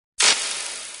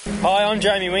Hi, I'm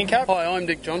Jamie Whincup. Hi, I'm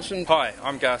Dick Johnson. Hi,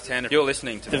 I'm Garth Tander. You're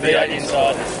listening to The V8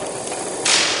 Insiders.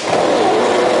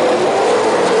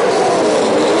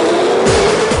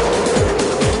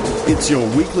 It's your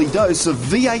weekly dose of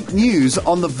V8 news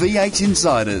on the V8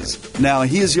 Insiders. Now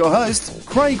here's your host,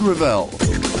 Craig Revell.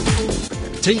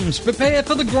 Teams prepare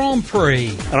for the Grand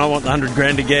Prix. And I want the 100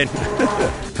 grand again.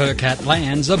 Percat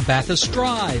lands a Bathurst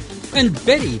drive. And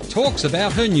Betty talks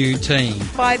about her new team.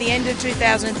 By the end of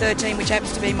 2013, which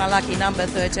happens to be my lucky number,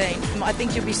 13, I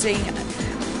think you'll be seeing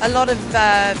a lot of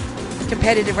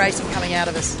competitive racing coming out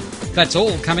of us. That's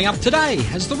all coming up today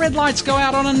as the red lights go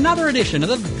out on another edition of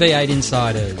the V8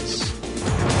 Insiders.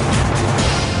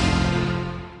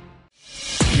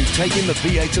 You've taken the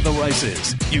V8 to the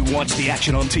races. You watch the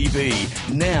action on TV.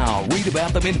 Now read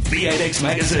about them in V8X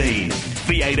Magazine.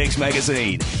 V8X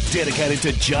Magazine, dedicated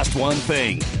to just one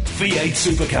thing, V8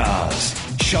 supercars.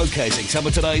 Showcasing some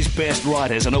of today's best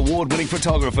writers and award-winning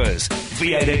photographers,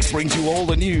 V8X brings you all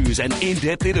the news and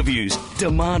in-depth interviews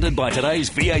demanded by today's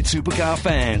V8 supercar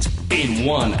fans in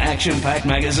one action-packed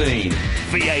magazine.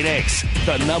 V8X,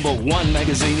 the #1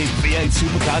 magazine in V8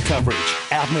 supercar coverage.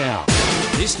 Out now.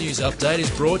 This news update is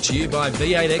brought to you by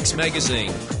V8X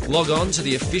Magazine. Log on to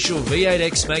the official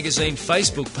V8X Magazine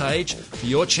Facebook page for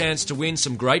your chance to win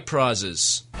some great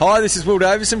prizes. Hi, this is Will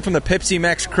Davison from the Pepsi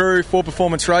Max crew for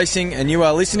Performance Racing, and you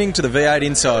are listening to the V8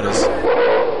 Insiders.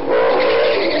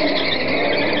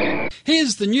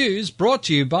 Here's the news brought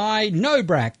to you by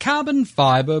Nobrac Carbon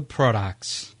Fibre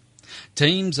Products.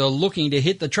 Teams are looking to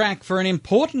hit the track for an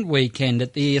important weekend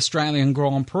at the Australian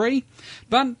Grand Prix,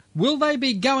 but will they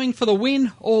be going for the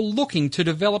win or looking to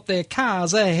develop their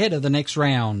cars ahead of the next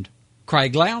round?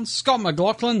 Craig Lowndes, Scott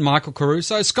McLaughlin, Michael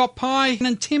Caruso, Scott Pye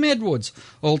and Tim Edwards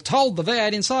all told the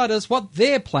V8 Insiders what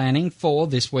they're planning for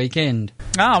this weekend.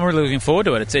 I'm really looking forward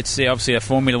to it. It's obviously a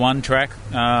Formula One track.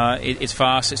 It's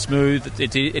fast, it's smooth,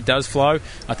 it does flow.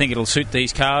 I think it'll suit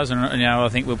these cars, and I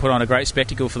think we'll put on a great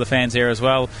spectacle for the fans there as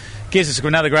well. Gives us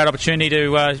another great opportunity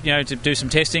to do some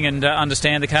testing and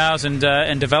understand the cars and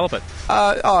develop it.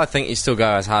 I think you still go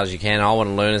as hard as you can. I want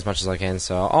to learn as much as I can,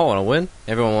 so I want to win.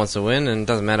 Everyone wants to win, and it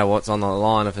doesn't matter what's on the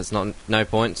line if it's not no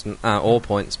points or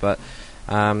points. But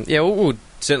we'll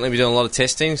certainly be doing a lot of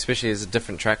testing, especially as a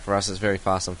different track for us. It's very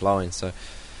fast and flowing. So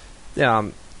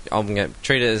I'm going to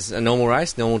treat it as a normal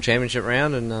race, normal championship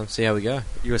round, and see how we go.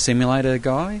 You a simulator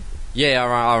guy? Yeah,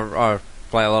 I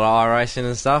play a lot of iRacing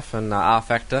and stuff, and R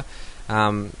Factor.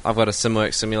 I've got a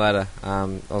SimWorks simulator. I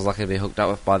was lucky to be hooked up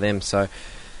with by them, so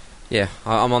yeah,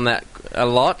 I'm on that a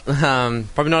lot.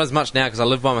 Probably not as much now because I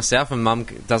live by myself and Mum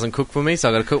doesn't cook for me, so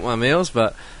I've got to cook my meals.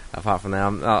 But apart from that,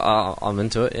 I'm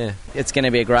into it. Yeah, it's going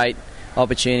to be a great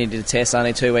opportunity to test.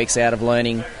 Only 2 weeks out of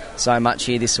learning so much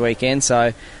here this weekend,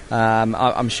 so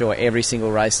I'm sure every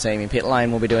single race team in pit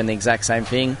lane will be doing the exact same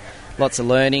thing. Lots of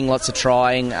learning, lots of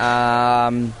trying,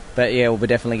 but yeah, we'll be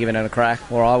definitely giving it a crack,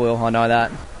 or I will, I know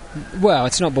that. Well,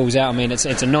 it's not balls out. I mean, it's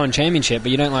a non-championship,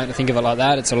 but you don't like to think of it like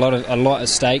that. It's a lot of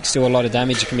stakes, still a lot of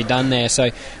damage that can be done there. So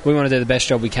we want to do the best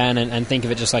job we can and think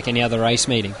of it just like any other race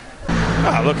meeting.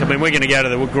 Look, I mean, we're going to go to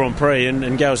the Grand Prix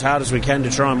and go as hard as we can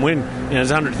to try and win.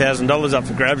 There's $100,000 up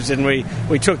for grabs, and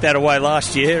we took that away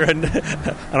last year, and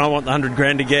I want the 100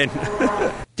 grand again.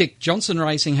 Dick Johnson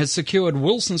Racing has secured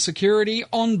Wilson security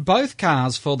on both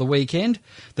cars for the weekend.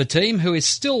 The team, who is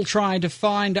still trying to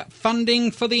find funding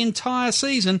for the entire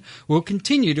season, will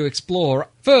continue to explore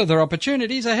further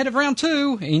opportunities ahead of round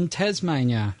 2 in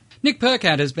Tasmania. Nick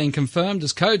Percat has been confirmed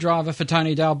as co-driver for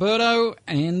Tony D'Alberto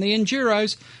and the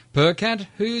Enduros. Percat,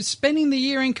 who's spending the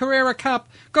year in Carrera Cup,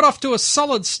 got off to a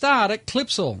solid start at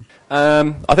Clipsal.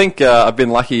 I think I've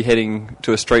been lucky heading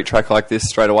to a street track like this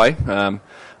straight away.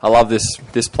 I love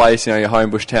this place, your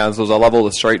Homebush Townsville. I love all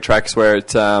the street tracks where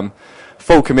it's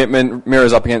full commitment,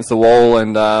 mirrors up against the wall,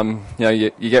 and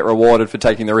you get rewarded for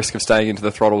taking the risk of staying into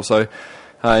the throttle. So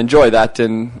I enjoy that,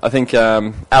 and I think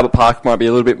Albert Park might be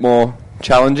a little bit more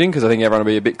challenging because I think everyone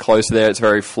will be a bit closer there. It's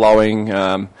very flowing,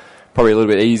 probably a little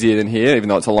bit easier than here, even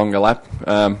though it's a longer lap.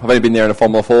 I've only been there in a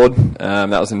Formula Ford.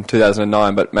 That was in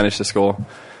 2009, but managed to score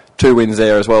 2 wins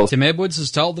there as well. Tim Edwards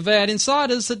has told the V8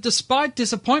 Insiders that despite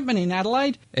disappointment in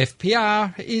Adelaide,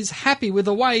 FPR is happy with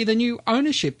the way the new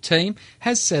ownership team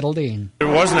has settled in. There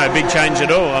was no big change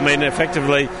at all. I mean,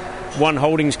 effectively, one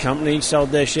holdings company sold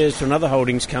their shares to another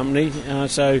holdings company,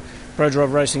 so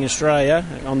ProDrive Racing Australia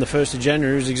on the 1st of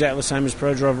January is exactly the same as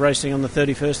ProDrive Racing on the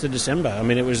 31st of December. I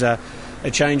mean, it was a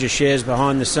change of shares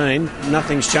behind the scene.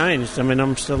 Nothing's changed. I mean,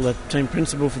 I'm still the team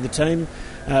principal for the team.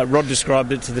 Rod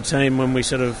described it to the team when we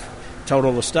sort of told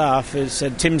all the staff, it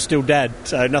said Tim's still dad,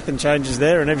 so nothing changes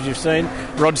there. And as you've seen,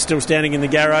 Rod's still standing in the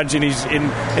garage,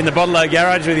 in the Bottle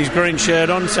garage with his green shirt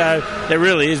on, so there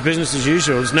really is business as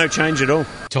usual. There's no change at all.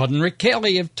 Todd and Rick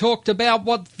Kelly have talked about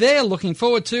what they're looking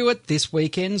forward to at this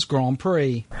weekend's Grand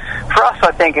Prix. For us,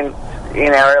 I think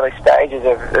in our early stages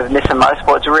of Nissan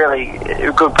Motorsport, it's really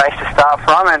a good base to start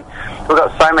from, and we've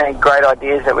got so many great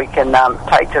ideas that we can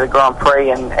take to the Grand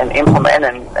Prix and implement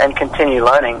and continue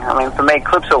learning. I mean, for me,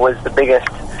 Clipsal was the biggest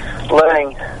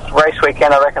learning race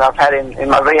weekend I reckon I've had in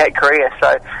my V8 career,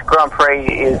 so Grand Prix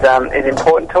is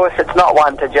important to us. It's not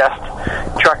one to just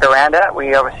truck around at.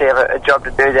 We obviously have a job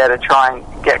to do there to try and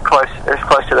get as close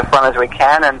to the front as we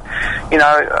can, and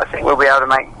I think we'll be able to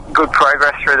make good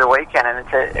progress through the weekend, and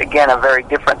it's again a very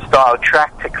different style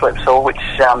track to Clipsal, which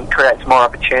creates more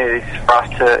opportunities for us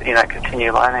to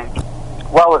continue learning.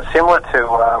 Well, it's similar to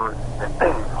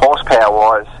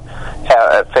horsepower-wise.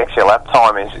 How it affects your lap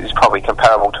time is probably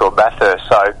comparable to a Bathurst.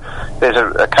 So there's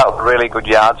a couple of really good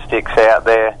yardsticks out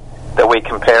there that we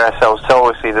compare ourselves to,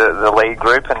 obviously the lead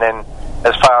group, and then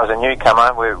as far as a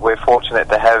newcomer, we're fortunate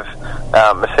to have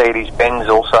Mercedes-Benz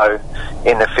also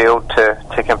in the field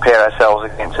to compare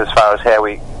ourselves against as far as how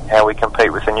we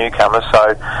compete with the newcomers.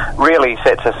 So really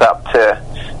sets us up to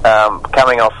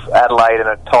coming off Adelaide in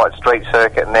a tight street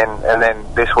circuit, and then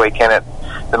this weekend at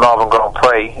the Melbourne Grand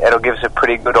Prix, it'll give us a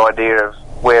pretty good idea of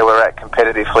where we're at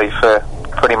competitively for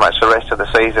pretty much the rest of the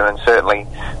season, and certainly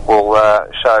will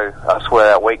show us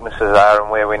where our weaknesses are and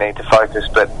where we need to focus.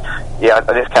 But yeah,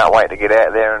 I just can't wait to get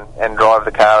out there and drive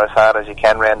the car as hard as you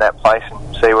can around that place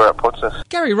and see where it puts us.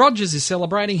 Gary Rogers is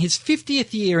celebrating his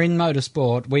 50th year in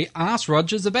motorsport. We asked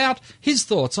Rogers about his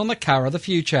thoughts on the car of the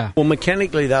future. Well,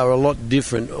 mechanically they were a lot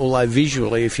different, although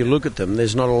visually, if you look at them,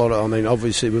 there's not a lot of... I mean,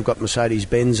 obviously we've got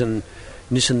Mercedes-Benz and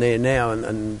Nissan there now,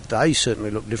 and they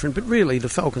certainly look different, but really the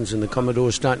Falcons and the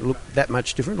Commodores don't look that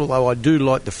much different, although I do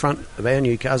like the front of our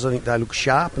new cars. I think they look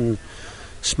sharp and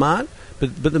smart,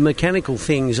 but the mechanical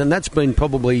things, and that's been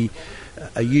probably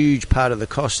a huge part of the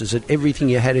cost, is that everything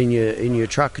you had in your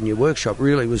truck and your workshop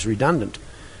really was redundant.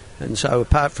 And so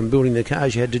apart from building the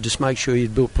cars, you had to just make sure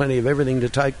you'd built plenty of everything to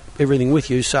take everything with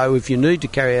you, so if you need to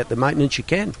carry out the maintenance, you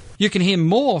can. You can hear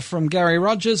more from Gary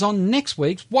Rogers on next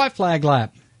week's White Flag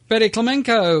Lap. Betty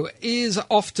Clemenko is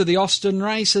off to the Austin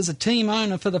race as a team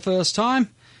owner for the first time.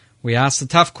 We asked the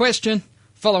tough question,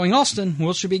 following Austin,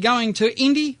 will she be going to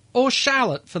Indy or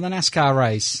Charlotte for the NASCAR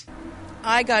race?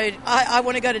 I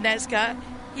want to go to NASCAR.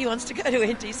 He wants to go to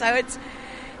Indy. So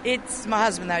it's my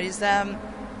husband, though.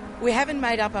 We haven't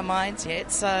made up our minds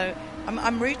yet, so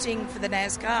I'm rooting for the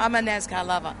NASCAR. I'm a NASCAR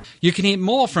lover. You can hear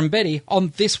more from Betty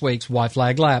on this week's White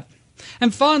Flag Lap.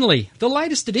 And finally, the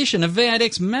latest edition of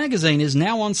V8X magazine is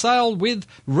now on sale with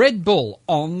Red Bull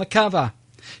on the cover.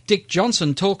 Dick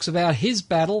Johnson talks about his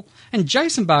battle, and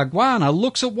Jason Bargwanna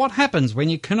looks at what happens when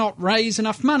you cannot raise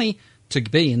enough money to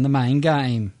be in the main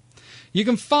game. You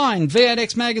can find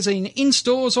V8X magazine in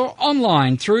stores or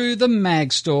online through the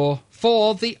Mag Store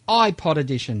for the iPod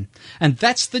edition. And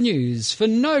that's the news for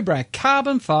Nobrac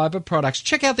Carbon Fibre products.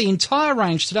 Check out the entire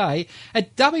range today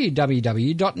at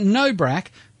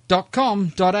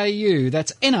www.nobrac.com.au.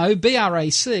 That's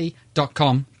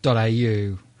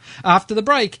nobrac.com.au. After the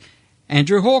break,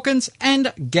 Andrew Hawkins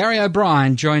and Gary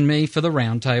O'Brien join me for the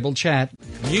roundtable chat.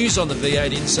 News on the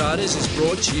V8 Insiders is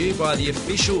brought to you by the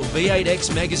official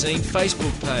V8X Magazine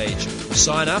Facebook page.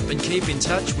 Sign up and keep in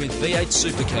touch with V8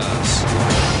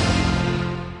 Supercars.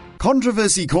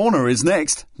 Controversy Corner is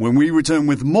next when we return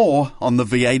with more on the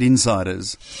V8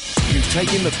 Insiders. You've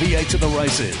taken the V8 to the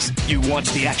races. You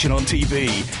watch the action on TV.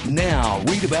 Now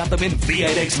read about them in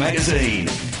V8X Magazine.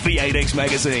 V8X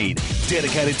Magazine,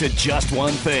 dedicated to just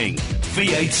one thing,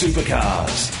 V8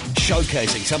 Supercars.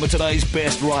 Showcasing some of today's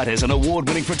best writers and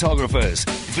award-winning photographers,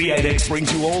 V8X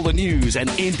brings you all the news and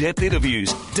in-depth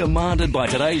interviews demanded by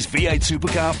today's V8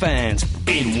 Supercar fans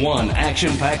in one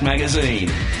action-packed magazine.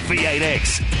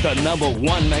 V8X, the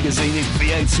 #1 magazine in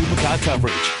V8 Supercar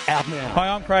coverage. Out now. Hi,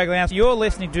 I'm Craig Lowndes. You're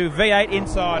listening to V8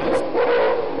 Insiders.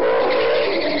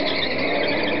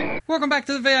 Welcome back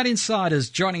to the V8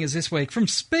 Insiders. Joining us this week from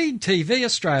Speed TV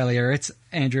Australia, it's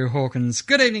Andrew Hawkins.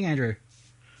 Good evening, Andrew.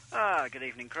 Good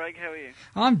evening, Craig. How are you?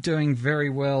 I'm doing very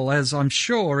well, as I'm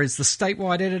sure is the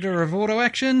statewide editor of Auto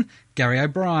Action, Gary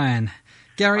O'Brien.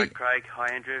 Gary. Hi, Craig.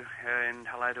 Hi, Andrew. And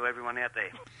hello to everyone out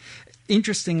there.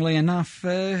 Interestingly enough,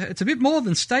 it's a bit more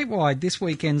than statewide this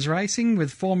weekend's racing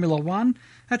with Formula One.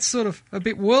 That's sort of a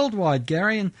bit worldwide,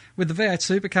 Gary, and with the V8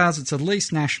 Supercars, it's at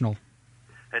least national.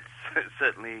 It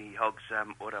certainly hogs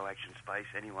auto action space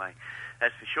anyway,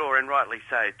 that's for sure, and rightly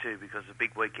so too, because a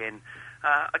big weekend,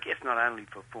 I guess not only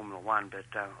for Formula 1, but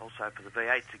also for the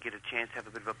V8 to get a chance to have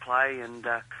a bit of a play and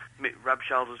rub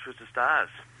shoulders with the stars.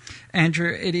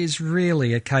 Andrew, it is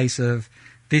really a case of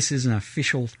this is an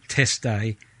official test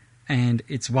day, and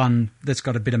it's one that's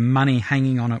got a bit of money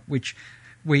hanging on it, which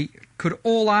we could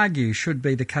all argue should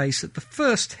be the case at the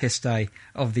first test day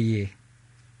of the year.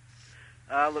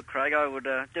 Look, Craig, I would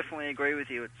definitely agree with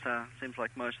you. It seems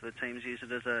like most of the teams use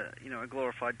it as a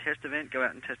glorified test event, go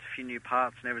out and test a few new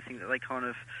parts and everything that they kind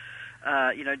of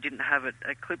didn't have at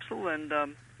Clipsal.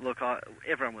 And look,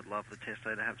 everyone would love the test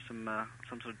day to have some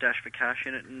sort of dash for cash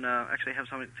in it and actually have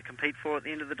something to compete for at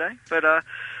the end of the day. But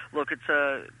look, it's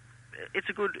a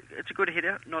good hit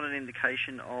out, not an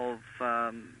indication of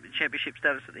championship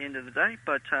status at the end of the day,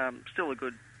 but still a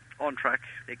good on-track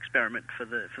experiment for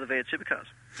the V8 supercars.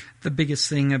 The biggest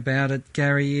thing about it,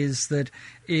 Gary, is that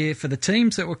for the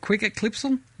teams that were quick at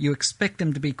Clipsal, you expect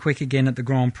them to be quick again at the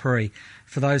Grand Prix.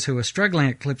 For those who are struggling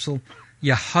at Clipsal,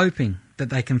 you're hoping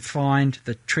that they can find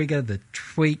the trigger, the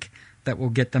tweak that will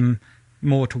get them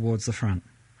more towards the front.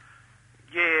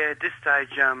 Yeah, at this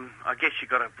stage, I guess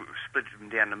you've got to split them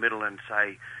down the middle and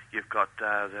say you've got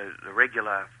the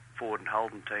regular Ford and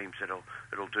Holden teams that'll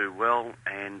do well,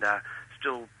 and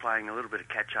still playing a little bit of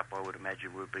catch-up, I would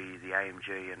imagine, would be the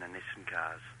AMG and the Nissan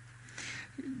cars.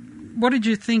 What did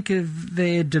you think of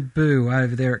their debut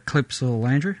over there at Clipsal,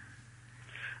 Andrew?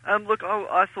 Look,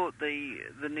 I thought the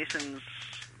Nissans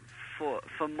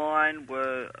for mine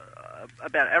were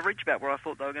about average, about where I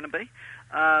thought they were going to be.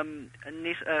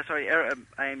 AMG,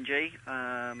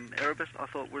 Erebus, I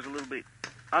thought was a little bit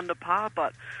under par,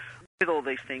 but with all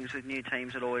these things, with new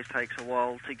teams, it always takes a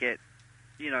while to get,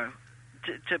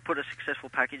 to put a successful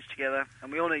package together.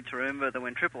 And we all need to remember that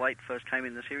when Triple Eight first came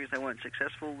in the series, they weren't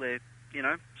successful. They're,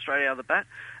 straight out of the bat.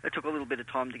 It took a little bit of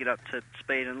time to get up to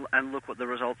speed and look what the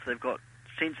results they've got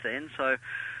since then. So,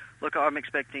 look, I'm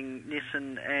expecting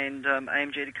Nissan and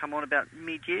AMG to come on about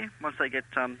mid-year once they get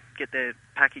their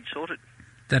package sorted.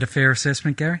 That a fair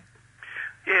assessment, Gary?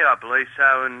 Yeah, I believe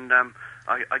so, and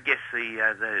I guess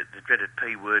the dreaded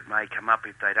P word may come up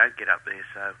if they don't get up there,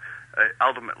 so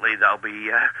ultimately they'll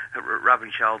be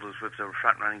rubbing shoulders with the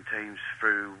front-running teams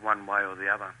through one way or the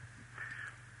other.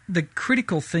 The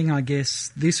critical thing, I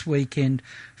guess, this weekend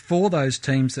for those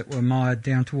teams that were mired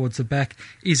down towards the back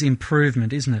is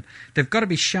improvement, isn't it? They've got to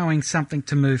be showing something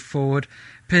to move forward,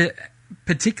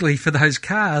 particularly for those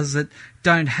cars that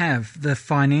don't have the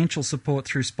financial support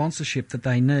through sponsorship that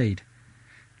they need.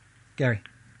 Gary?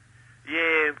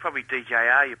 Yeah, probably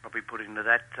DJR you probably put into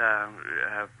that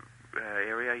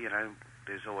area.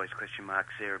 There's always question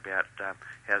marks there about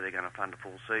how they're going to fund a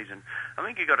full season. I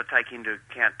think you've got to take into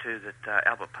account too that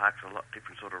Albert Park's a lot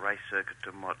different sort of race circuit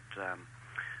than what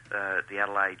the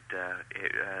Adelaide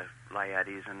layout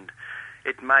is, and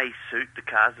it may suit the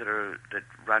cars that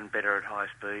run better at high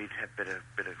speed, have better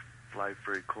flow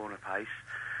through corner pace,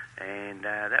 and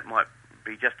that might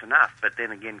be just enough. But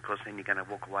then again, of course, then you're going to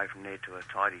walk away from there to a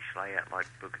tightish layout like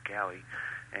Bukakowie,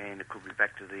 and it could be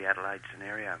back to the Adelaide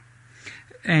scenario.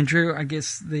 Andrew, I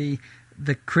guess the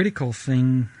critical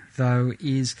thing, though,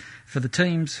 is for the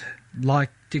teams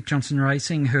like Dick Johnson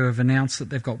Racing, who have announced that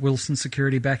they've got Wilson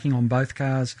security backing on both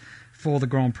cars for the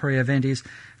Grand Prix event,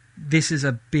 this is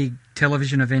a big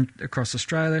television event across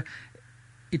Australia.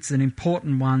 It's an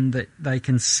important one that they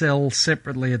can sell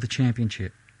separately at the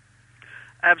championship.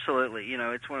 Absolutely.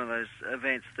 It's one of those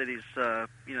events that is,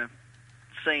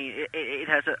 seeing it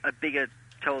has a bigger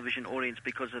television audience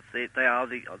because of they are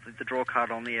the draw card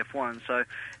on the F1, so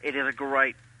it is a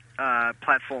great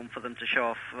platform for them to show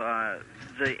off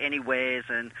any wares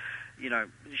and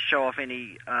show off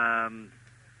any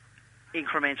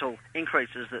incremental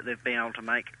increases that they've been able to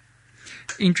make.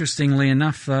 Interestingly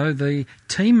enough, though, the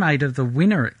teammate of the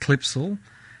winner at Clipsal,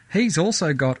 he's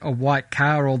also got a white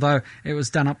car, although it was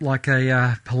done up like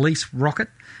a police rocket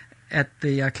at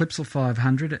the Clipsal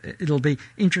 500. It'll be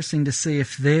interesting to see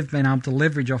if they've been able to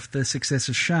leverage off the success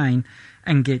of Shane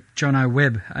and get Jono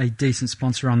Webb, a decent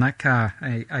sponsor on that car,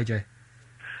 AJ.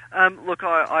 Look,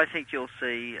 I think you'll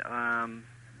see a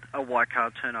white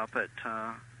car turn up at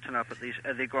the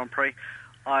Grand Prix.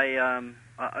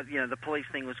 The police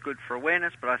thing was good for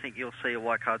awareness, but I think you'll see a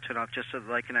white car turn up just so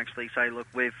that they can actually say, look,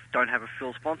 we don't have a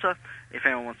fuel sponsor. If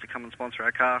anyone wants to come and sponsor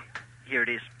our car, here it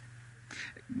is.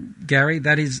 Gary,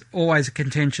 that is always a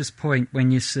contentious point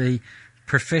when you see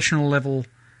professional level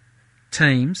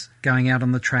teams going out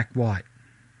on the track white.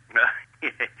 Yeah.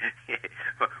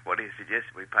 What earlier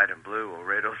suggested we paint them blue or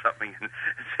red or something and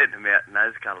send them out in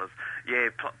those colours. Yeah,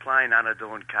 plain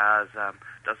unadorned cars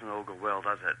doesn't augur well,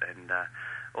 does it? And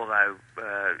although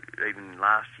even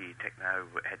last year Techno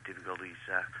had difficulties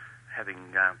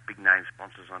having big name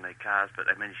sponsors on their cars, but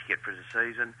they managed to get through the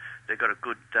season. They've got a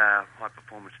good high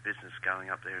performance business going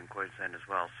up there in Queensland as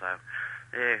well. So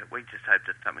yeah, we just hope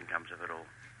that something comes of it all.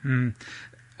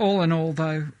 All in all,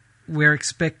 though, we're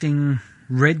expecting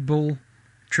Red Bull,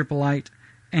 888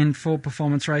 and Ford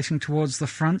Performance Racing towards the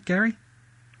front, Gary?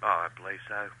 Oh, I believe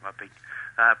so. I think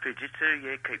Fujitsu,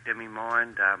 yeah, keep them in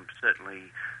mind.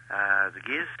 Certainly the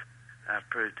Giz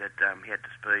proved that he had the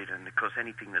speed, and of course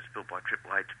anything that's built by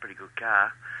 888's a pretty good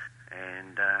car,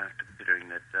 and considering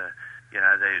that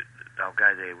they'll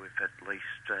go there with at least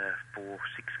 4-6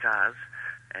 cars,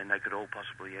 and they could all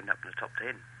possibly end up in the top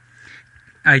 10.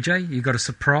 AJ, you got a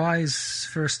surprise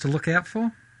for us to look out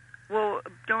for? Well,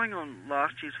 going on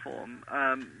last year's form,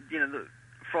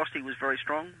 Frosty was very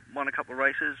strong, won a couple of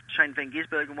races. Shane Van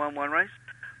Gisbergen won one race,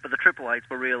 but the 888s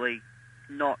were really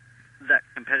not that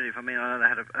competitive. I mean, I know they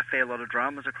had a fair lot of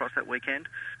dramas across that weekend.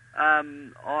 I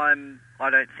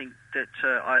don't think that.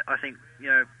 I think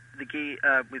the gear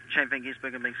with Shane Van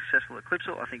Gisbergen being successful at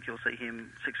Clipsal, I think you'll see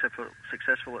him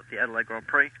successful at the Adelaide Grand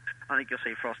Prix. I think you'll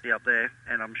see Frosty up there,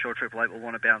 and I'm sure 888 will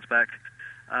want to bounce back.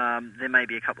 There may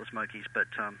be a couple of smokies, but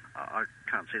I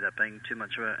can't see that being too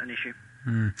much of an issue.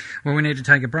 Well, we need to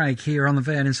take a break here on the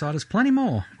V8 Insiders. Plenty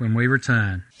more when we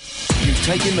return. You've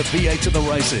taken the V8 to the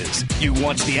races. You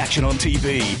watch the action on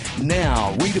TV.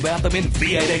 Now read about them in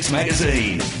V8X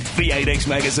Magazine. V8X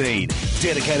Magazine,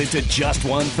 dedicated to just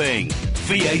one thing,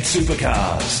 V8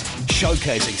 supercars.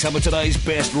 Showcasing some of today's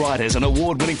best writers and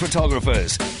award-winning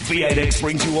photographers, V8X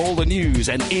brings you all the news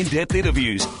and in-depth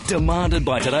interviews demanded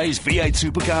by today's V8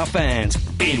 supercar fans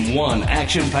in one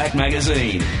action-packed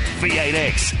magazine.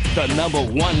 V8X, the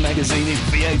 #1 magazine in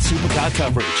V8 supercar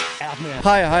coverage. Out now.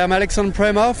 Hi, I'm Alexandre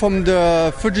Prema from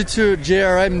the Fujitsu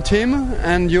JRM team,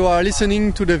 and you are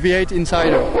listening to the V8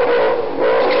 Insider.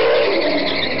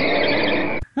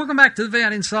 Welcome back to the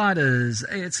V8 Insiders.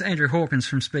 It's Andrew Hawkins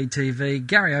from Speed TV,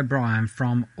 Gary O'Brien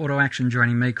from Auto Action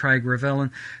joining me, Craig Revell.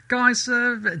 And guys,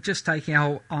 just taking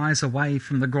our eyes away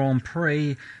from the Grand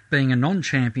Prix being a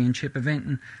non-championship event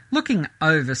and looking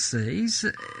overseas,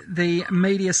 the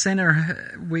Media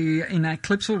Centre, in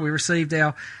Clipsal, we received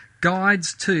our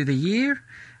guides to the year,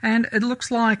 and it looks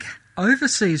like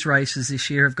overseas races this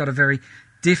year have got a very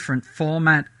different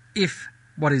format if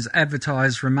what is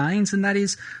advertised remains, and that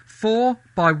is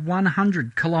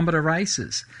 4x100 kilometre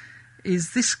races.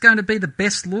 Is this going to be the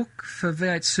best look for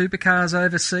V8 supercars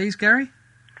overseas, Gary?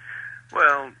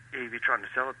 Well, if you're trying to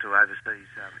sell it to overseas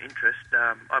interest,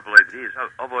 I believe it is.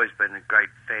 I've always been a great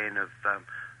fan of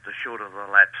the shorter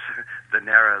the laps, the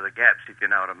narrower the gaps, if you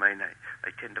know what I mean.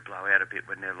 They tend to blow out a bit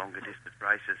when they're longer distance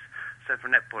races. So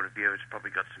from that point of view, it's probably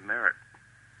got some merit.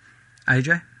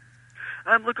 AJ?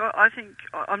 Look, I think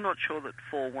I'm not sure that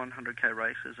 4 100k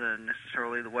races are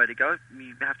necessarily the way to go.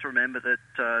 You have to remember that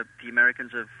the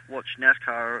Americans have watched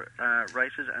NASCAR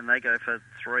races, and they go for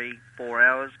 3-4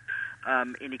 hours.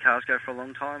 Indy cars go for a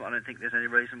long time. I don't think there's any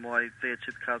reason why V8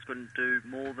 supercars wouldn't do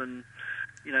more than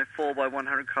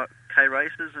 4x100k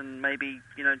races, and maybe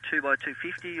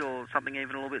 2x250 or something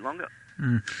even a little bit longer.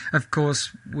 Of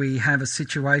course, we have a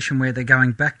situation where they're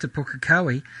going back to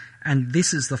Pukekohe, and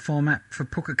this is the format for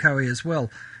Pukekohe as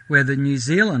well, where the New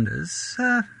Zealanders,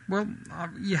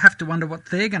 you have to wonder what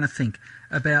they're going to think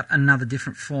about another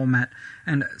different format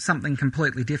and something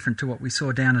completely different to what we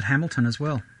saw down at Hamilton as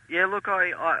well. Yeah, look,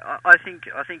 I think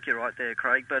you're right there,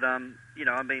 Craig. But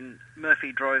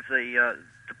Murphy drove the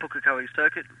Pukekohe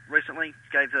circuit recently,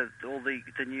 gave all the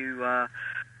new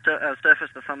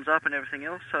surface the thumbs up and everything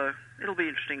else. So it'll be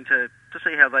interesting to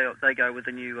see how they go with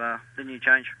the new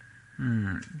change.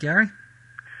 Gary?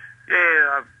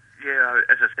 Yeah.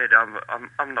 As I said,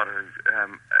 I'm not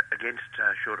against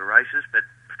shorter races,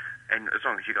 and as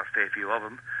long as you've got a fair few of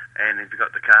them, and if you've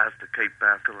got the cars to keep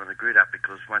filling the grid up,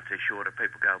 because once they're shorter,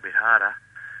 people go a bit harder,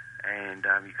 and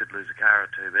you could lose a car or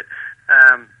two. But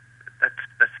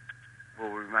that's will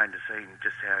remain to see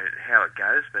just how it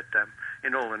goes. But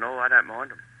in all, I don't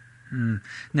mind them.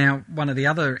 Now, one of the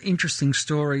other interesting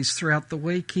stories throughout the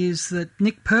week is that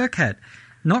Nick Percat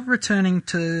not returning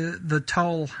to the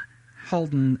Toll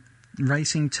Holden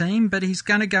racing team, but he's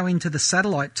going to go into the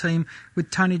satellite team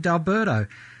with Tony D'Alberto.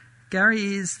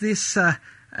 Gary, is this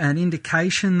an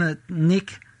indication that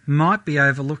Nick might be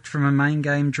overlooked from a main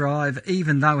game drive,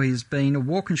 even though he's been a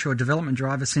Walkinshaw development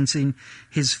driver since in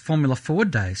his Formula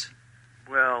Ford days?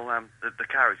 Well, the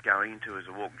car he's going into is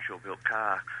a Walkinshaw built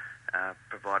car.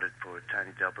 provided for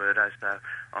Tony D'Alberto. So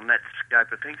on that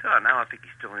scope of things, I think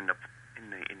he's still in the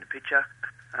picture.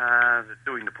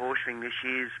 Doing the Porsche this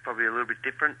year is probably a little bit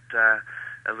different, a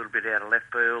little bit out of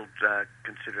left field,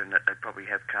 considering that they probably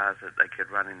have cars that they could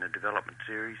run in the development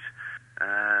series,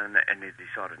 and they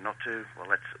decided not to. Well,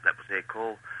 that was their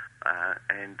call,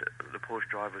 and the Porsche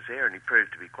driver was there, and he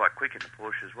proved to be quite quick in the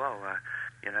Porsche as well.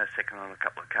 Second on a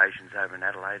couple of occasions over in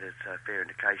Adelaide. It's a fair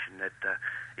indication that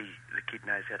the kid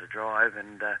knows how to drive,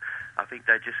 and I think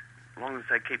they just, as long as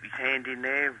they keep his hand in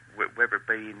there, whether it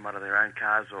be in one of their own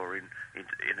cars or in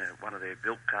one of their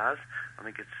built cars, I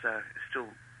think it's still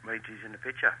means he's in the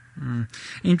picture.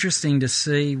 Interesting to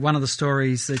see. One of the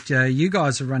stories that you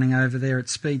guys are running over there at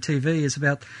Speed TV is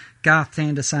about Garth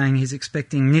Tander saying he's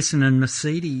expecting Nissan and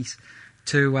Mercedes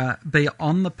to be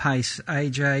on the pace,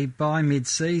 AJ, by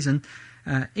mid-season.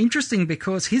 Interesting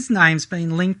because his name's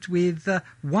been linked with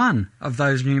one of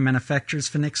those new manufacturers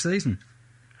for next season.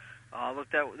 Oh,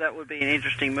 look, that would be an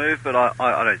interesting move, but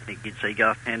I don't think you'd see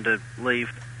Garth Tander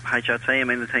leave HRT. I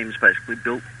mean, the team's basically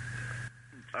built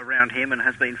around him and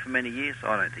has been for many years.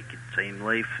 I don't think you'd see him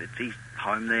leave. He's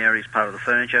home there, he's part of the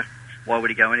furniture. Why would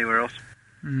he go anywhere else?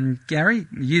 Gary,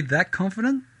 are you that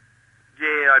confident?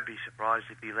 Yeah, I'd be surprised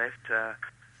if he left,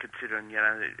 considering,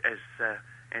 as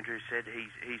Andrew said,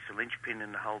 he's the linchpin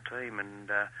in the whole team, and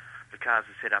the cars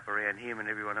are set up around him and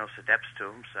everyone else adapts to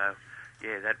him, so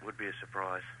yeah, that would be a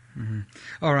surprise.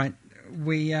 All right,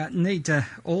 we need to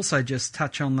also just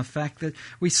touch on the fact that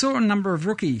we saw a number of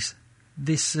rookies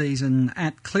this season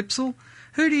at Clipsal.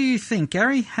 Who do you think,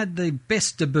 Gary, had the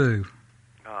best debut?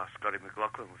 Oh, Scotty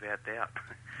McLaughlin, without doubt.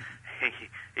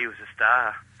 he was a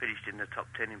star, finished in the top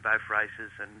 10 in both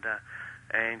races,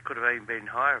 and could have even been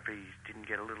higher if he didn't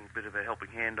get a little bit of a helping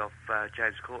hand off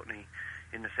James Courtney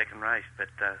in the second race, but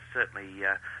certainly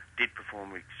did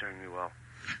perform extremely well.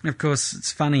 Of course,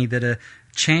 it's funny that a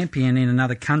champion in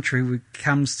another country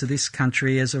comes to this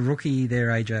country as a rookie there,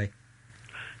 AJ.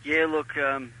 Yeah, look,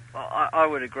 I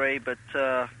would agree, but,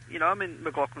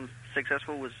 McLaughlin's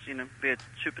successful, was, be a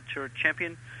Super Tour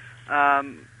champion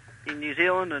in New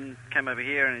Zealand and came over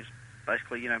here and is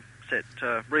basically,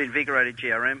 reinvigorated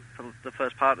GRM for the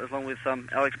first part, along with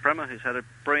Alex Bremer, who's had a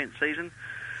brilliant season.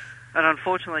 And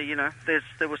unfortunately,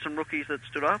 there were some rookies that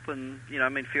stood up, and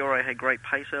Fiore had great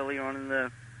pace early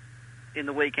on in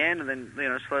the weekend, and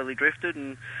then slowly drifted.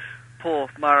 And poor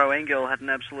Mauro Engel had an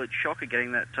absolute shocker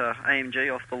getting that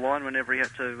AMG off the line whenever he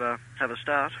had to have a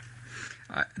start.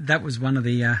 That was one of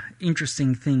the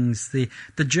interesting things. The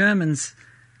Germans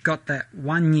got that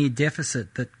 1 year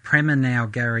deficit that Prema now,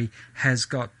 Gary, has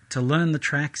got to learn the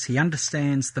tracks. He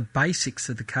understands the basics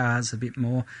of the cars a bit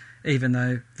more, even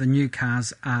though the new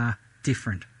cars are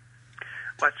different.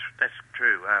 Well, that's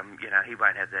true. He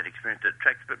won't have that experience at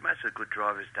tracks, but most of the good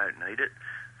drivers don't need it.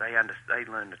 They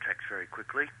learn the tracks very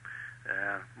quickly,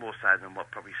 more so than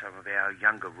what probably some of our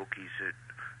younger rookies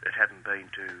that haven't been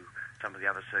to some of the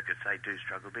other circuits, they do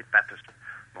struggle a bit. Bathurst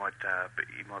might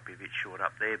be a bit short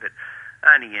up there, but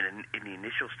only in the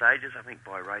initial stages. I think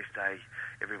by race day,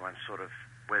 everyone's sort of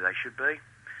where they should be.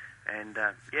 And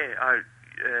I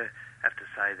have to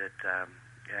say that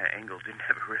Engel didn't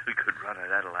have a really good run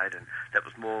at Adelaide, and that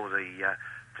was more the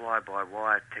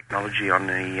fly-by-wire technology on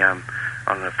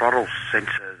the throttle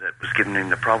sensor that was giving him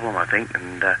the problem, I think.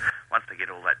 And once they get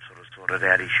all that sort of sorted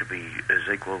out, he should be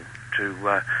as equal to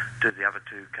the other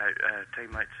two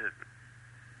teammates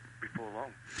before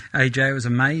long. AJ, it was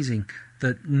amazing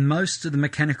that most of the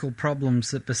mechanical problems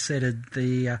that besetted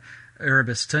the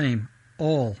Erebus team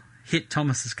all hit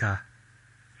Thomas's car.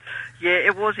 Yeah,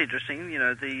 it was interesting.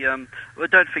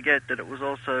 Don't forget that it was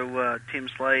also Tim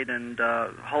Slade and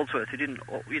Holdsworth who didn't,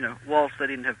 whilst they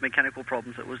didn't have mechanical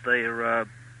problems, it was their,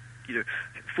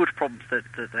 foot problems that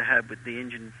they had with the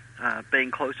engine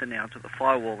being closer now to the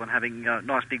firewall and having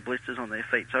nice big blisters on their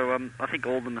feet. So I think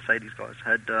all the Mercedes guys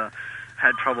had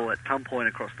trouble at some point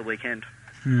across the weekend.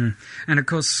 And of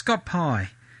course, Scott Pye,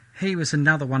 he was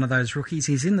another one of those rookies.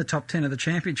 He's in the top 10 of the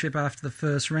championship after the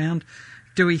first round.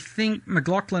 Do we think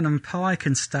McLaughlin and Pye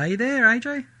can stay there,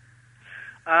 AJ?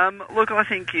 Look, I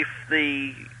think if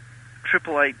the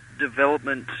Triple Eight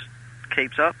development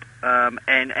keeps up and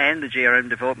the GRM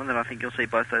development, then I think you'll see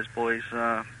both those boys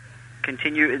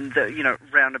continue in the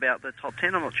round about the top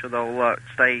 10. I'm not sure they'll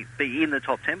be in the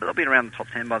top 10, but they'll be around the top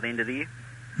 10 by the end of the year.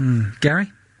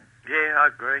 Gary? Yeah, I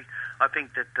agree. I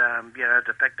think that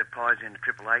the fact that Pye's in a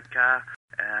Triple Eight car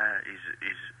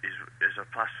is a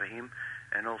plus for him.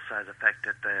 And also the fact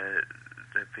that the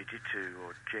Fujitsu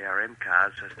or GRM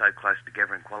cars are so close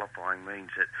together in qualifying means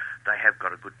that they have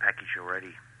got a good package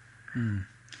already.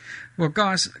 Well,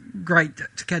 guys, great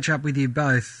to catch up with you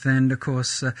both. And, of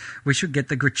course, we should get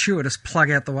the gratuitous plug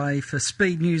out the way for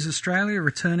Speed News Australia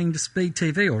returning to Speed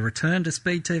TV, or return to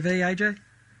Speed TV, AJ?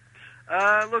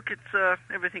 Look, it's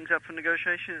everything's up for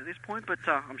negotiation at this point, but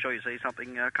I'm sure you'll see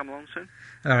something come along soon.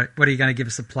 All right, what are you going to give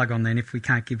us a plug on then if we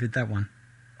can't give it that one?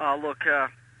 Look,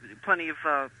 plenty of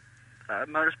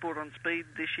motorsport on Speed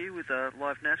this year with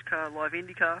live NASCAR, live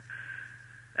IndyCar,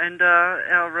 and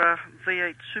our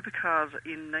V8 supercars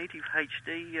in native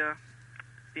HD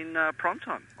in prime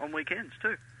time on weekends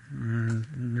too.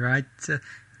 Right,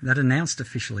 that announced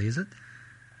officially, is it?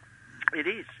 It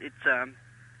is.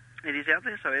 It is out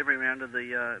there, so every round of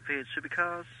the V8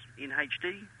 supercars in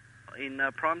HD in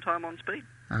prime time on Speed.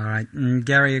 All right. And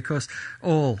Gary, of course,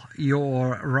 all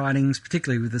your ridings,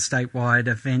 particularly with the statewide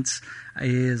events,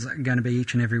 is going to be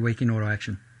each and every week in Auto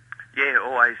Action. Yeah,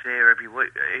 always there every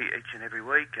week, each and every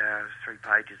week. 3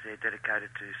 pages there dedicated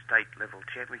to state-level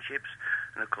championships.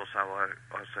 And, of course, I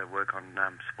also work on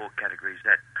sport categories,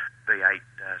 that V8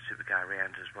 Supercar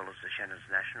rounds, as well as the Shannon's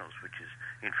Nationals, which is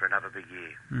in for another big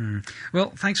year.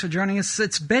 Well, thanks for joining us.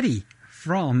 It's Betty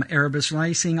from Erebus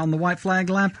Racing on the White Flag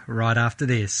Lap right after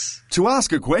this. To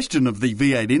ask a question of the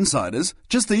V8 Insiders,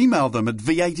 just email them at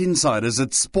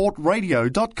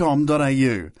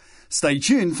v8insiders@sportradio.com.au. Stay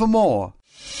tuned for more.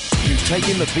 You've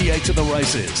taken the V8 to the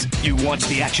races. You watch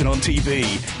the action on TV.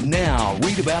 Now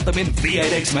read about them in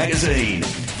V8X Magazine.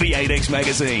 V8X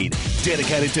Magazine,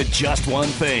 dedicated to just one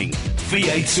thing,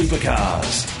 V8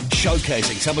 Supercars.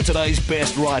 Showcasing some of today's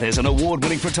best writers and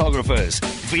award-winning photographers,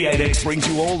 V8X brings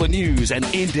you all the news and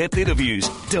in-depth interviews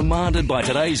demanded by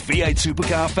today's V8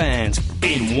 Supercar fans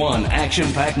in one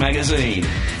action-packed magazine.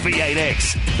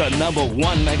 V8X, the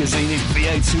 #1 magazine in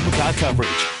V8 Supercar coverage.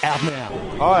 Out now.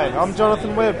 Hi, I'm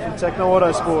Jonathan Webb from Techno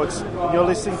Autosports. You're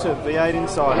listening to V8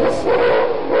 Insiders.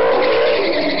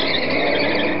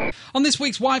 On this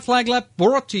week's White Flag Lap,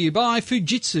 brought to you by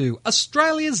Fujitsu,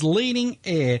 Australia's leading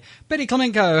heir, Betty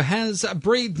Clemenco has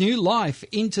breathed new life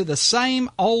into the same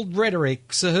old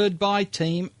rhetoric heard by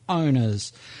team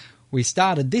owners. We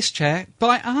started this chat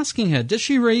by asking her, does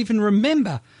she even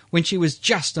remember when she was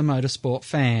just a motorsport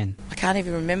fan? I can't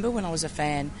even remember when I was a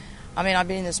fan. I mean, I've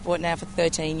been in the sport now for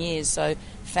 13 years, so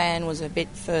fan was a bit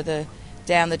further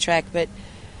down the track. But,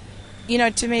 you know,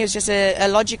 to me it was just a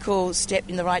logical step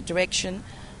in the right direction.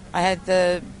 I had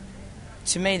to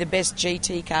me, the best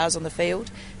GT cars on the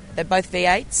field. They're both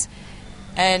V8s.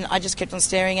 And I just kept on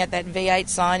staring at that V8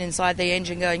 sign inside the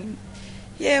engine going,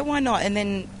 yeah, why not? And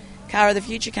then Car of the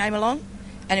Future came along,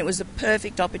 and it was the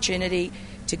perfect opportunity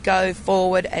to go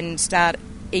forward and start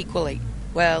equally.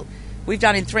 Well, we've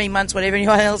done in 3 months what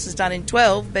everyone else has done in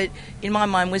 12, but in my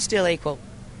mind, we're still equal.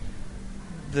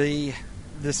 The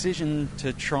decision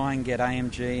to try and get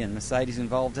AMG and Mercedes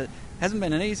involved, it hasn't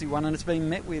been an easy one, and it's been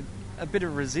met with a bit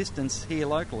of resistance here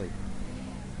locally.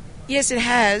 Yes, it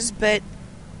has, but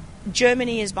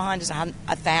Germany is behind us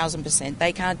 1,000%.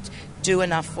 They can't do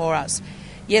enough for us.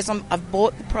 Yes, I've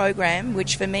bought the program,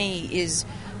 which for me is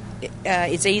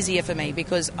it's easier for me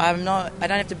because I don't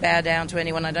have to bow down to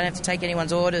anyone. I don't have to take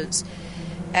anyone's orders.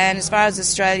 And as far as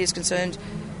Australia is concerned,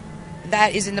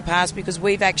 that is in the past because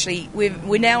we're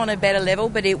now on a better level,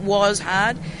 but it was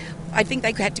hard. I think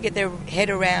they had to get their head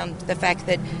around the fact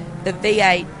that the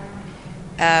V8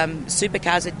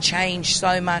 supercars had changed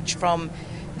so much from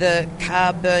the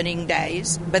car burning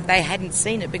days, but they hadn't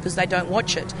seen it because they don't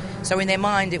watch it. So in their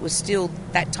mind, it was still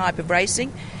that type of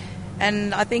racing.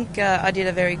 And I think I did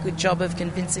a very good job of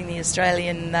convincing the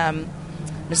Australian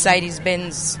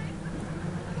Mercedes-Benz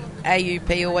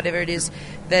AUP or whatever it is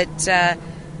that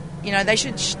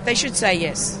they should say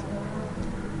yes.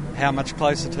 How much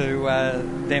closer to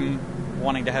them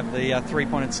wanting to have the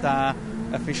three-pointed star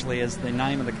officially as the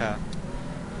name of the car?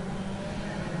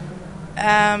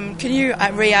 Can you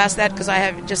re-ask that? Because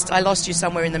I lost you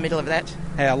somewhere in the middle of that.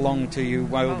 How long till you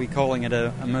will be calling it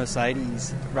a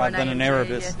Mercedes rather than an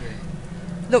Erebus? Yeah.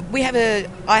 Look,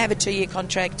 I have a 2-year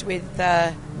contract with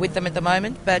them at the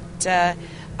moment, but I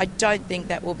don't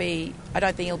think it'll be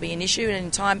an issue. And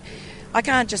in time, I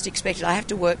can't just expect it. I have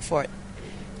to work for it.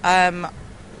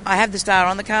 I have the star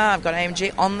on the car. I've got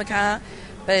AMG on the car,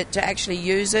 but to actually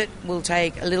use it will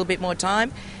take a little bit more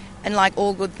time. And like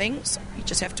all good things, you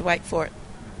just have to wait for it.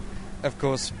 Of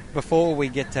course, before we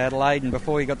get to Adelaide and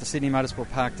before you got to Sydney Motorsport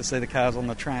Park to see the cars on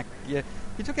the track, you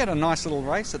took out a nice little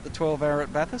race at the 12-hour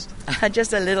at Bathurst.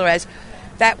 Just a little race.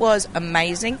 That was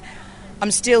amazing.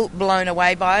 I'm still blown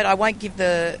away by it. I won't give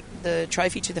the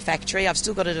trophy to the factory. I've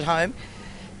still got it at home.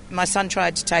 My son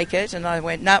tried to take it, and I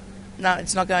went, no,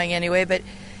 it's not going anywhere. But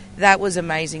that was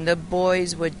amazing. The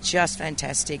boys were just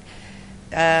fantastic.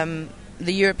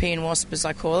 the European Wasp, as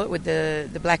I call it, with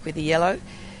the black with the yellow.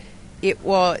 It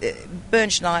was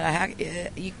Bernd Schneider.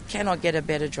 You cannot get a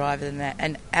better driver than that.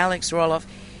 And Alex Roloff,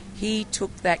 he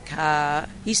took that car.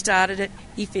 He started it.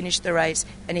 He finished the race,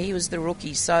 and he was the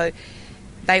rookie. So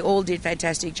they all did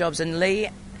fantastic jobs. And Lee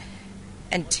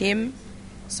and Tim,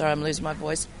 sorry, I'm losing my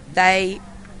voice. They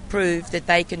proved that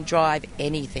they can drive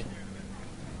anything.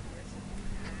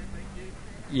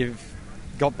 You've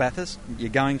got Bathurst. You're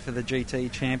going for the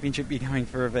GT Championship. You're going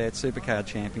for a V8 Supercar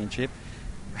Championship.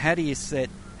 How do you set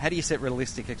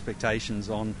realistic expectations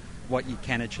on what you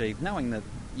can achieve, knowing that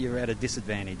you're at a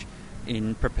disadvantage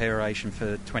in preparation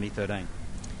for 2013?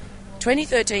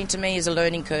 2013 to me is a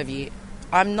learning curve year.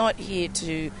 I'm not here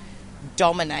to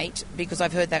dominate, because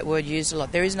I've heard that word used a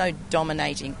lot. There is no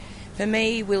dominating. For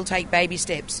me, we'll take baby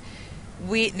steps.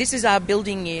 This is our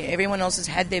building year. Everyone else has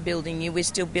had their building year. We're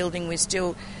still building. We're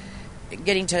still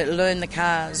getting to learn the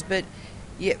cars. But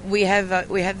yeah, we have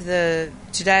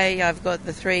today I've got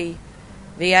the 3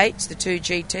 V8s, the 2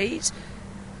 GTs,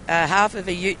 half of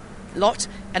a ute lot,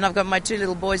 and I've got my 2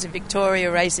 little boys in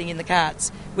Victoria racing in the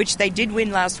karts, which they did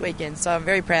win last weekend, so I'm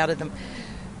very proud of them.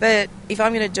 But if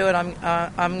I'm going to do it,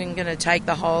 I'm going to take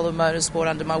the whole of motorsport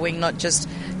under my wing, not just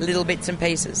little bits and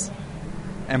pieces.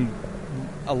 And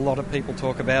a lot of people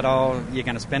talk about, you're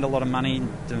going to spend a lot of money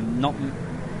to not,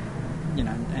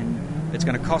 and it's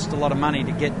going to cost a lot of money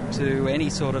to get to any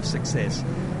sort of success.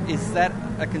 Is that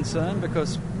a concern?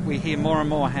 Because we hear more and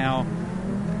more how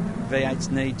V8s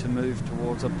need to move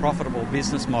towards a profitable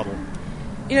business model.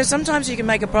 Sometimes you can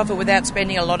make a profit without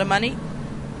spending a lot of money.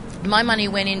 My money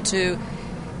went into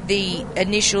the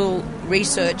initial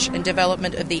research and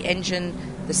development of the engine,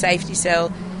 the safety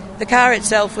cell. The car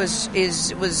itself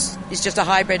is just a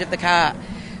hybrid of the car,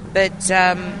 but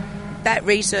that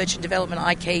research and development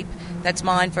I keep. That's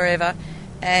mine forever,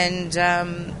 and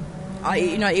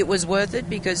it was worth it,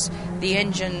 because the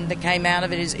engine that came out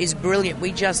of it is brilliant.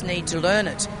 We just need to learn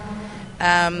it.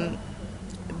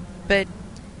 But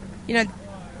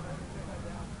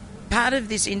part of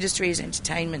this industry is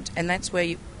entertainment, and that's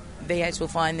where V8s will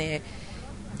find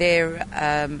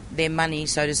their money,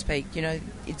 so to speak.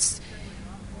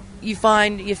 You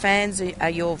find your fans are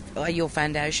your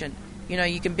foundation.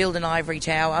 You can build an ivory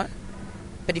tower,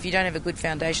 but if you don't have a good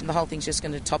foundation, the whole thing's just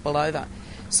going to topple over.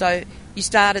 So you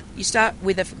start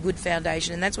with a good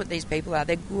foundation, and that's what these people are.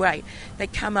 They're great. They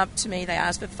come up to me, they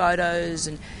ask for photos,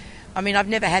 and I've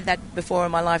never had that before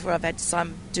in my life where I've had to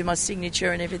do my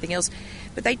signature and everything else.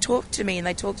 But they talk to me, and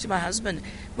they talk to my husband.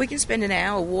 We can spend an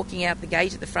hour walking out the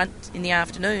gate at the front in the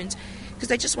afternoons, because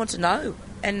they just want to know.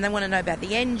 And they want to know about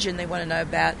the engine, they want to know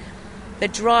about the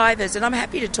drivers, and I'm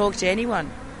happy to talk to anyone.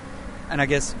 And I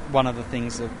guess one of the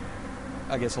things that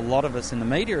a lot of us in the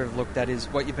media have looked at is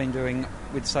what you've been doing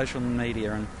with social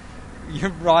media, and you're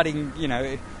writing,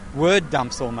 word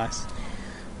dumps almost.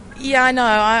 Yeah, I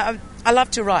know. I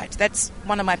love to write. That's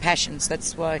one of my passions.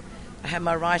 That's why I have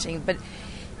my writing. But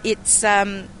it's,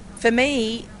 for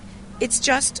me, it's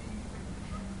just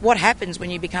what happens when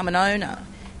you become an owner,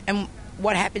 and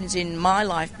what happens in my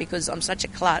life, because I'm such a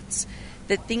klutz,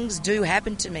 that things do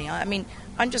happen to me.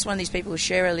 I'm just one of these people who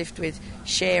share a lift with,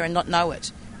 and not know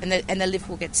it. And the lift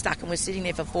will get stuck, and we're sitting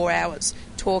there for 4 hours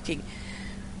talking.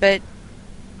 But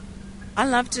I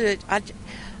love to... I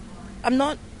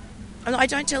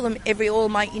don't tell them all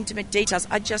my intimate details.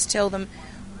 I just tell them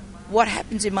what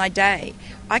happens in my day.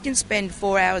 I can spend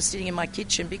 4 hours sitting in my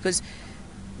kitchen, because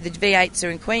the V8s are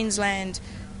in Queensland,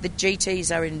 the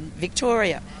GTs are in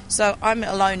Victoria. So I'm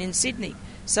alone in Sydney.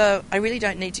 So I really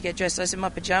don't need to get dressed. I was in my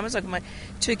pyjamas. I've got my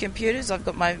 2 computers. I've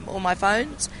got all my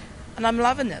phones, and I'm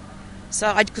loving it.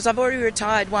 So because I've already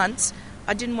retired once,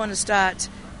 I didn't want to start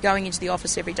going into the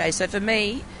office every day. So for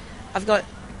me, I've got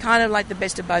kind of like the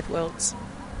best of both worlds.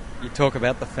 You talk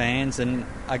about the fans, and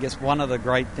I guess one of the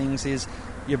great things is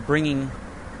you're bringing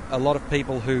a lot of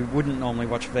people who wouldn't normally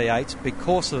watch V8s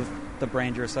because of the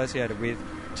brand you're associated with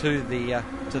to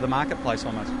the marketplace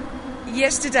almost.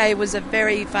 Yesterday was a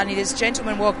very funny... This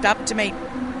gentleman walked up to me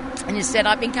and he said,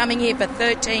 I've been coming here for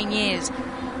 13 years.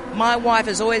 My wife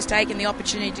has always taken the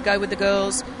opportunity to go with the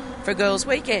girls for a girls'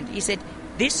 weekend. He said,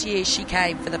 this year she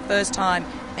came for the first time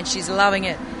and she's loving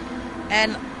it.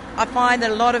 And I find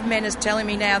that a lot of men are telling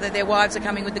me now that their wives are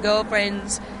coming with the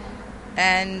girlfriends,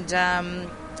 and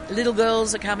little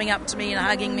girls are coming up to me and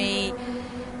hugging me.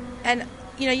 And,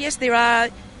 yes, there are...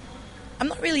 I'm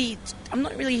not really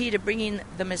here to bring in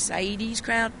the Mercedes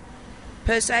crowd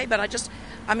per se, but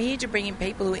I'm here to bring in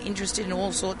people who are interested in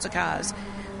all sorts of cars.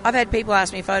 I've had people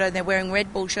ask me a photo and they're wearing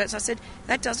Red Bull shirts. I said,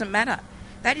 that doesn't matter.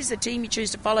 That is the team you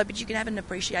choose to follow, but you can have an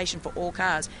appreciation for all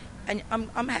cars. And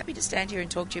I'm happy to stand here and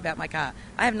talk to you about my car.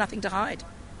 I have nothing to hide.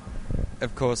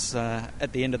 Of course,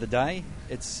 at the end of the day,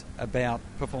 it's about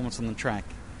performance on the track.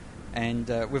 And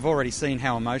we've already seen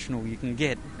how emotional you can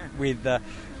get with,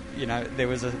 there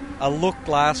was a look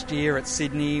last year at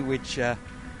Sydney which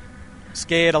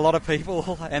scared a lot of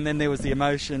people, and then there was the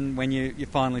emotion when you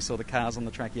finally saw the cars on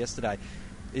the track yesterday.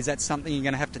 Is that something you're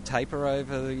going to have to taper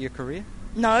over your career?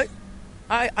 No,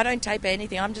 I don't taper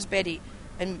anything. I'm just Betty.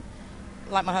 And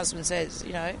like my husband says,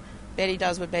 Betty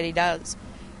does what Betty does.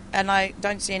 And I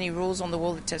don't see any rules on the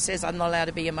wall that says I'm not allowed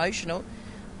to be emotional.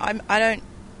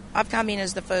 I've come in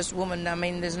as the first woman. I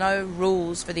mean, there's no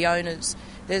rules for the owners.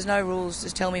 There's no rules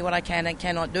to tell me what I can and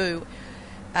cannot do.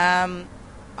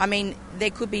 I mean, there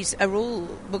could be a rule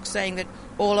book saying that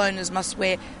all owners must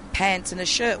wear pants and a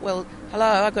shirt. Well, hello,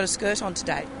 I've got a skirt on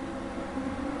today.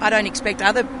 I don't expect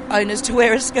other owners to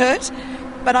wear a skirt,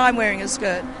 but I'm wearing a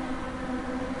skirt.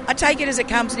 I take it as it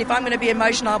comes, and if I'm going to be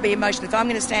emotional, I'll be emotional. If I'm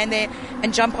going to stand there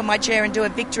and jump on my chair and do a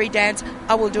victory dance,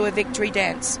 I will do a victory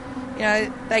dance.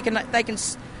 They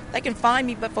can fine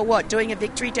me, but for what? Doing a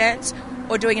victory dance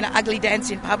or doing an ugly dance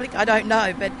in public? I don't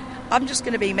know, but I'm just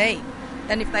going to be me.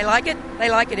 And if they like it, they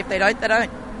like it. If they don't, they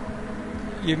don't.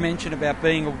 You mentioned about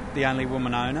being the only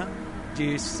woman owner. Do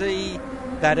you see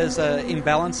that as an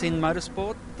imbalance in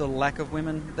motorsport, the lack of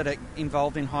women that are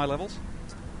involved in high levels?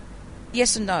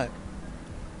 Yes and no.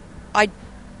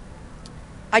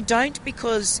 I don't,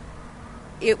 because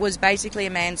it was basically a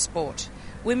man's sport.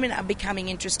 Women are becoming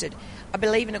interested. I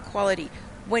believe in equality.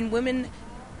 When women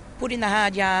put in the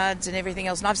hard yards and everything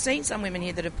else, and I've seen some women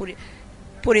here that have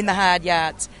put in the hard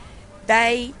yards,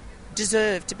 they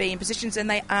deserve to be in positions, and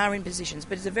they are in positions,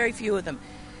 but there's a very few of them.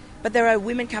 But there are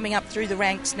women coming up through the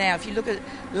ranks now. If you look at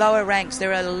lower ranks,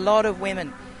 there are a lot of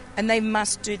women, and they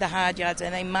must do the hard yards,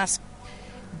 and they must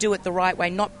do it the right way,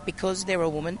 not because they're a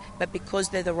woman, but because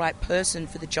they're the right person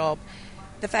for the job.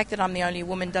 The fact that I'm the only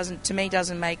woman doesn't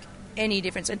make any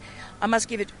difference. And I must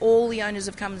give it, all the owners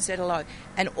have come and said hello,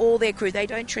 and all their crew. They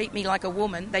don't treat me like a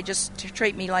woman, they just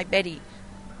treat me like Betty.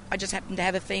 I just happen to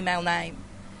have a female name.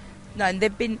 No, and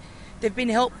they've been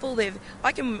helpful. The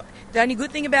only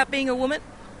good thing about being a woman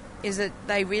is that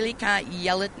they really can't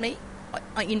yell at me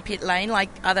in pit lane like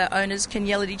other owners can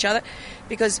yell at each other,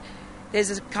 because there's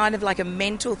a kind of like a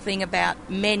mental thing about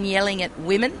men yelling at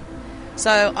women.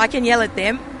 So I can yell at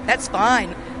them, that's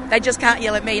fine. They just can't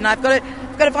yell at me, and I've got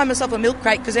to find myself a milk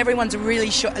crate, because everyone's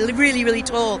really short, really, really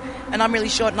tall, and I'm really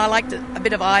short, and I like a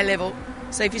bit of eye level.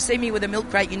 So if you see me with a milk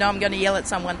crate, you know I'm going to yell at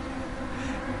someone.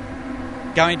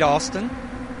 Going to Austin,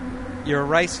 you're a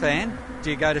race fan.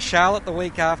 Do you go to Charlotte the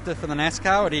week after for the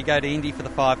NASCAR, or do you go to Indy for the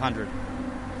 500?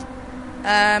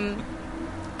 I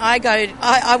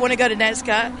want to go to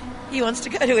NASCAR. He wants to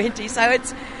go to Indy, so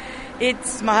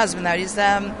it's my husband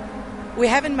though. We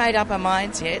haven't made up our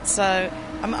minds yet, so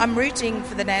I'm rooting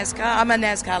for the NASCAR. I'm a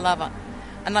NASCAR lover,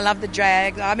 and I love the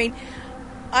drag. I mean,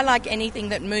 I like anything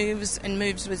that moves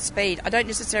with speed. I don't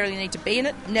necessarily need to be in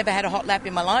it. I've never had a hot lap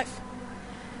in my life.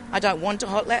 I don't want a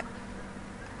hot lap.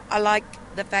 I like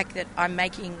the fact that I'm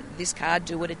making this car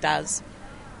do what it does.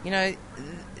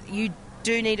 You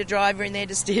do need a driver in there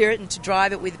to steer it and to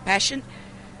drive it with passion,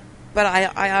 but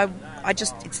I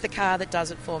just, it's the car that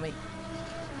does it for me.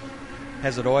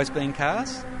 Has it always been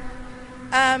cars?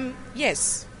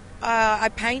 Yes. I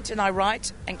paint and I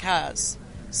write and cars.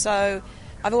 So,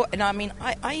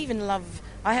 I even love,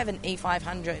 I have an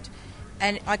E500,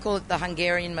 and I call it the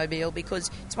Hungarian mobile, because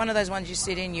it's one of those ones you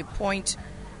sit in, you point,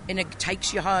 and it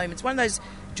takes you home. It's one of those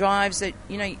drives that,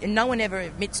 and no one ever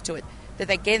admits to it, that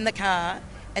they get in the car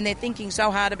and they're thinking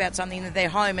so hard about something that they're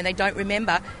home and they don't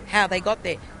remember how they got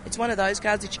there. It's one of those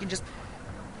cars that you can just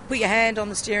put your hand on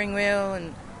the steering wheel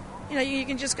and, you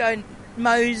can just go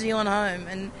mosey on home.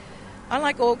 And I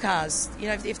like all cars.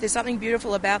 If there's something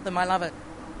beautiful about them, I love it.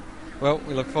 Well,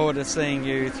 we look forward to seeing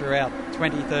you throughout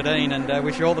 2013 and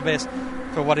wish you all the best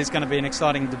for what is going to be an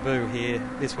exciting debut here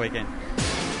this weekend.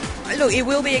 Look, it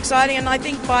will be exciting, and I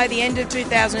think by the end of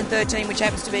 2013, which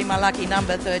happens to be my lucky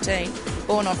number, 13,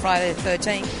 born on Friday the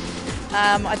 13th,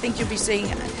 I think you'll be seeing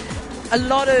a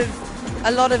lot of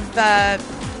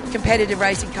competitive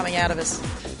racing coming out of us.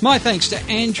 My thanks to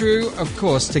Andrew, of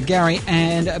course, to Gary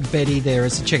and Betty there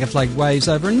as the checker flag waves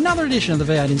over another edition of the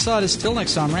V8 Insiders. Till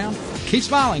next time round, keep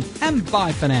smiling and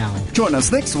bye for now. Join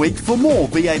us next week for more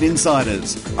V8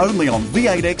 Insiders, only on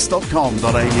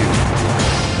v8x.com.au.